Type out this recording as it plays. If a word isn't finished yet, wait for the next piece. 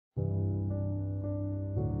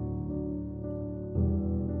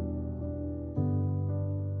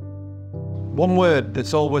One word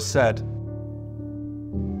that's always said.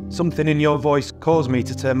 Something in your voice caused me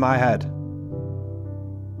to turn my head.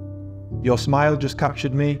 Your smile just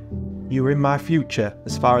captured me. You were in my future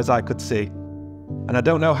as far as I could see. And I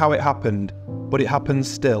don't know how it happened, but it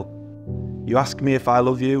happens still. You ask me if I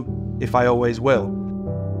love you, if I always will.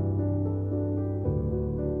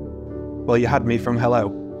 Well, you had me from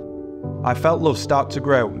hello. I felt love start to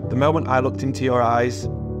grow the moment I looked into your eyes.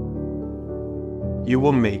 You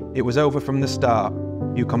won me, it was over from the start.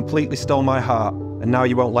 You completely stole my heart, and now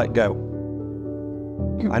you won't let go.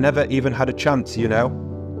 I never even had a chance, you know.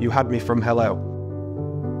 You had me from hello.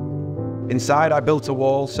 Inside I built a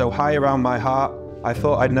wall so high around my heart, I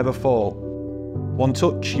thought I'd never fall. One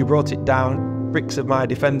touch, you brought it down, bricks of my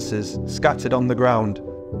defences scattered on the ground.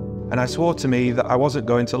 And I swore to me that I wasn't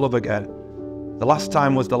going to love again. The last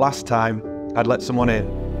time was the last time I'd let someone in.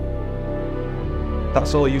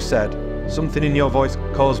 That's all you said. Something in your voice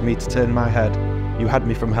caused me to turn my head. You had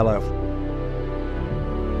me from hello.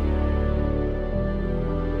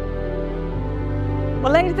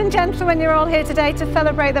 Well, ladies and gentlemen, you're all here today to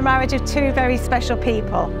celebrate the marriage of two very special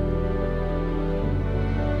people.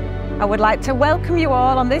 I would like to welcome you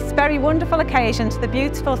all on this very wonderful occasion to the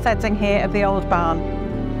beautiful setting here of the old barn.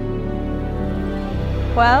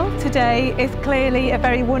 Well, today is clearly a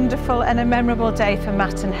very wonderful and a memorable day for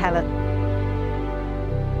Matt and Helen.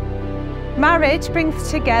 Marriage brings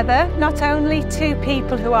together not only two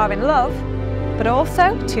people who are in love, but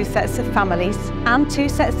also two sets of families and two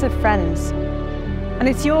sets of friends. And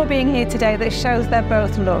it's your being here today that shows they're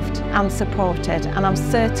both loved and supported, and I'm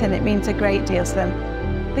certain it means a great deal to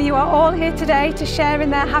them. That you are all here today to share in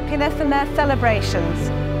their happiness and their celebrations,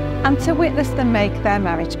 and to witness them make their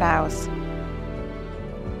marriage vows.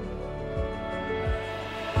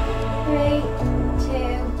 3, 2,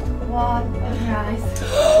 1, and rise.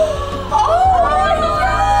 Oh my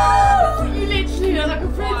god! You literally look like a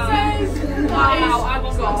princess! Wow, I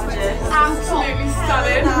was gorgeous. Absolutely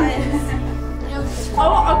stunning.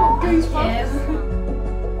 Oh, I've got goosebumps.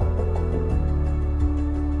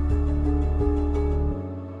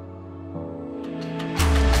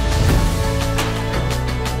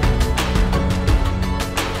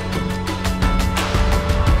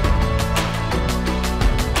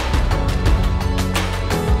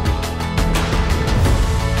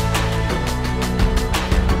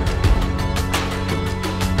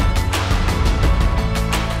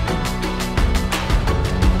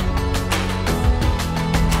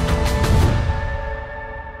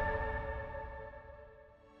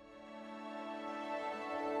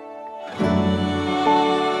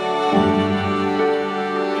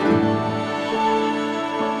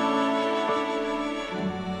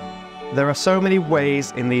 There are so many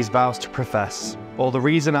ways in these vows to profess, or the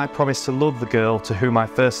reason I promised to love the girl to whom I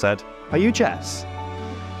first said, "Are you Jess?"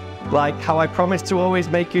 Like how I promised to always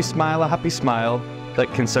make you smile a happy smile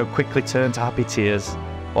that can so quickly turn to happy tears,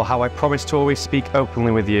 or how I promised to always speak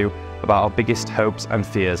openly with you about our biggest hopes and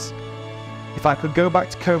fears. If I could go back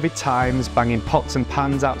to COVID times, banging pots and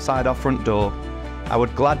pans outside our front door, I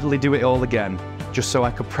would gladly do it all again, just so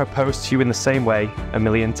I could propose to you in the same way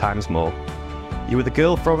 1,000,000 times more. You were the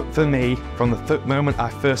girl for me from the moment I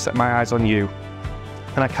first set my eyes on you,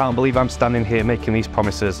 and I can't believe I'm standing here making these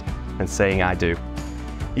promises and saying I do.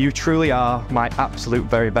 You truly are my absolute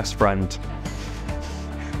very best friend.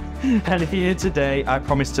 And here today, I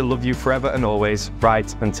promise to love you forever and always,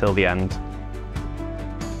 right until the end.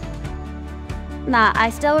 Matt, I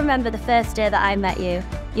still remember the first day that I met you.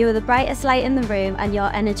 You were the brightest light in the room, and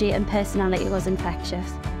your energy and personality was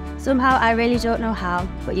infectious. Somehow, I really don't know how,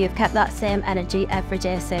 but you've kept that same energy every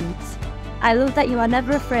day since. I love that you are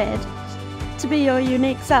never afraid to be your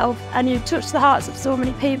unique self, and you touch the hearts of so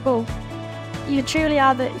many people. You truly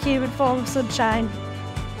are the human form of sunshine.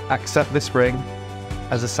 Accept this ring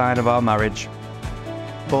as a sign of our marriage.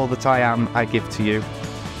 All that I am, I give to you.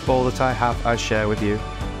 All that I have, I share with you.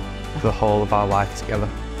 For the whole of our life together.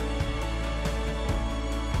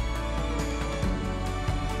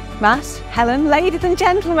 Matt, Helen, ladies and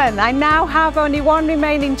gentlemen, I now have only one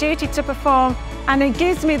remaining duty to perform, and it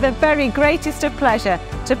gives me the very greatest of pleasure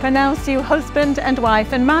to pronounce you husband and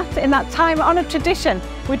wife. And Matt, in that time-honoured tradition,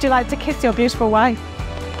 would you like to kiss your beautiful wife?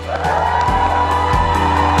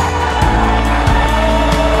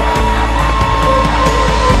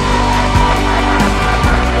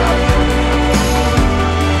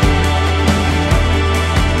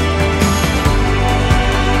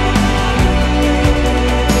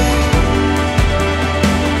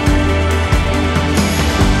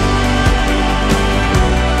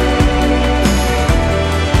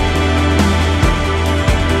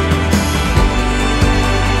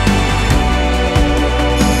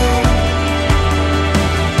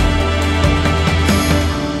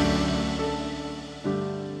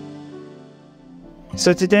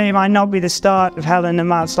 So today might not be the start of Helen and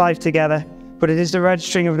Matt's life together, but it is the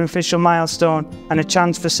registering of an official milestone and a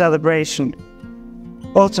chance for celebration.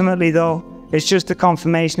 Ultimately though, it's just the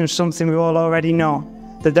confirmation of something we all already know,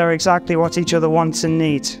 that they're exactly what each other wants and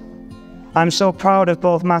needs. I'm so proud of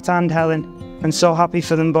both Matt and Helen, and so happy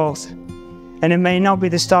for them both. And it may not be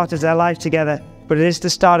the start of their life together, but it is the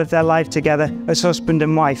start of their life together as husband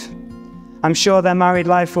and wife. I'm sure their married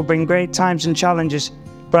life will bring great times and challenges,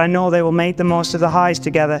 but I know they will make the most of the highs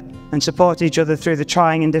together and support each other through the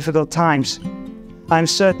trying and difficult times. I'm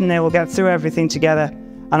certain they will get through everything together,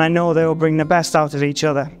 and I know they will bring the best out of each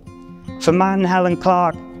other. For Matt and Helen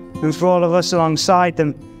Clark, and for all of us alongside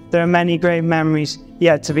them, there are many great memories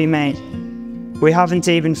yet to be made. We haven't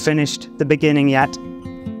even finished the beginning yet.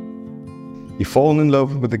 You fall in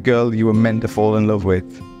love with the girl you were meant to fall in love with.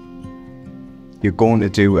 You're going to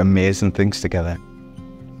do amazing things together.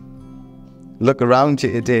 Look around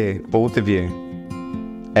you today, both of you.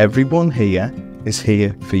 Everyone here is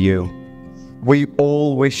here for you. We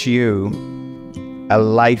all wish you a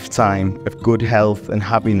lifetime of good health and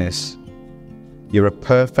happiness. You're a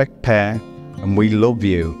perfect pair, and we love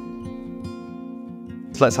you.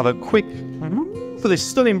 So let's have a quick for this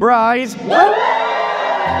stunning bride.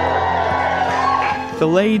 The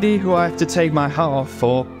lady who I have to take my hat off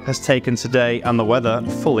for has taken today and the weather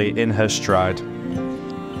fully in her stride.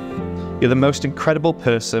 You're the most incredible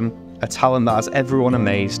person, a talent that has everyone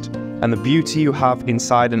amazed, and the beauty you have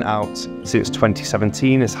inside and out since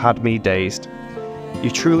 2017 has had me dazed.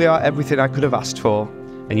 You truly are everything I could have asked for,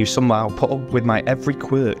 and you somehow put up with my every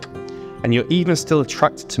quirk. And you're even still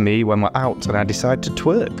attracted to me when we're out and I decide to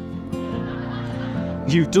twerk.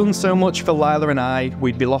 You've done so much for Lila and I,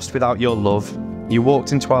 we'd be lost without your love. You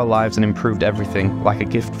walked into our lives and improved everything like a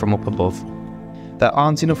gift from up above. There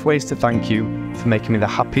aren't enough ways to thank you for making me the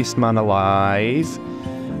happiest man alive.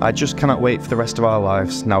 I just cannot wait for the rest of our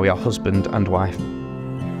lives, now we are husband and wife.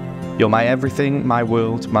 You're my everything, my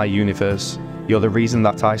world, my universe. You're the reason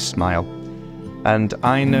that I smile. And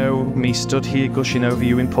I know me stood here gushing over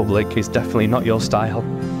you in public is definitely not your style.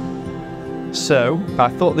 So, I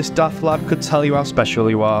thought this daft lad could tell you how special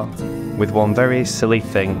you are with one very silly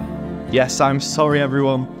thing. Yes, I'm sorry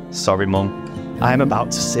everyone. Sorry Mum. I'm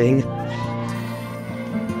about to sing.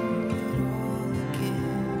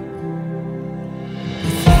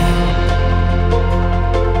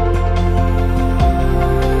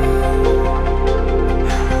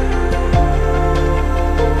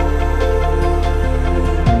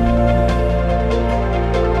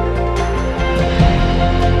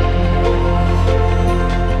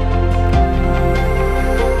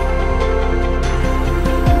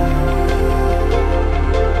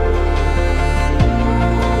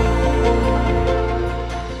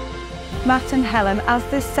 Matt and Helen, as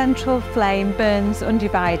this central flame burns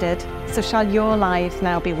undivided, so shall your lives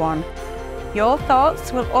now be one. Your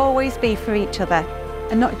thoughts will always be for each other,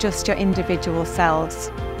 and not just your individual selves.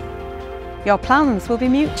 Your plans will be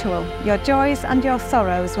mutual, your joys and your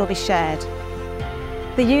sorrows will be shared.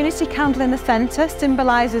 The unity candle in the centre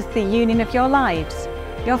symbolises the union of your lives,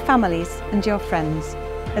 your families and your friends,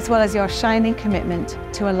 as well as your shining commitment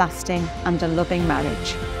to a lasting and a loving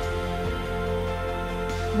marriage.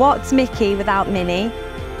 What's Mickey without Minnie?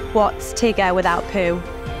 What's Tigger without Pooh?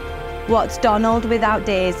 What's Donald without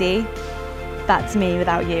Daisy? That's me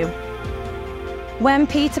without you. When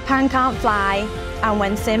Peter Pan can't fly, and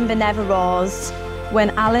when Simba never roars, when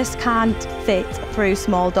Alice can't fit through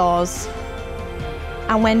small doors,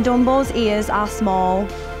 and when Dumbo's ears are small,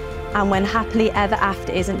 and when happily ever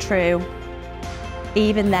after isn't true,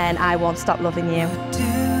 even then I won't stop loving you.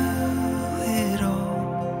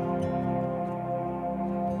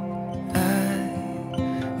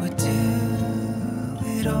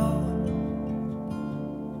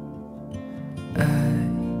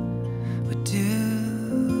 Would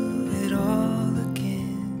do it all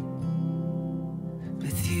again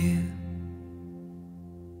with you.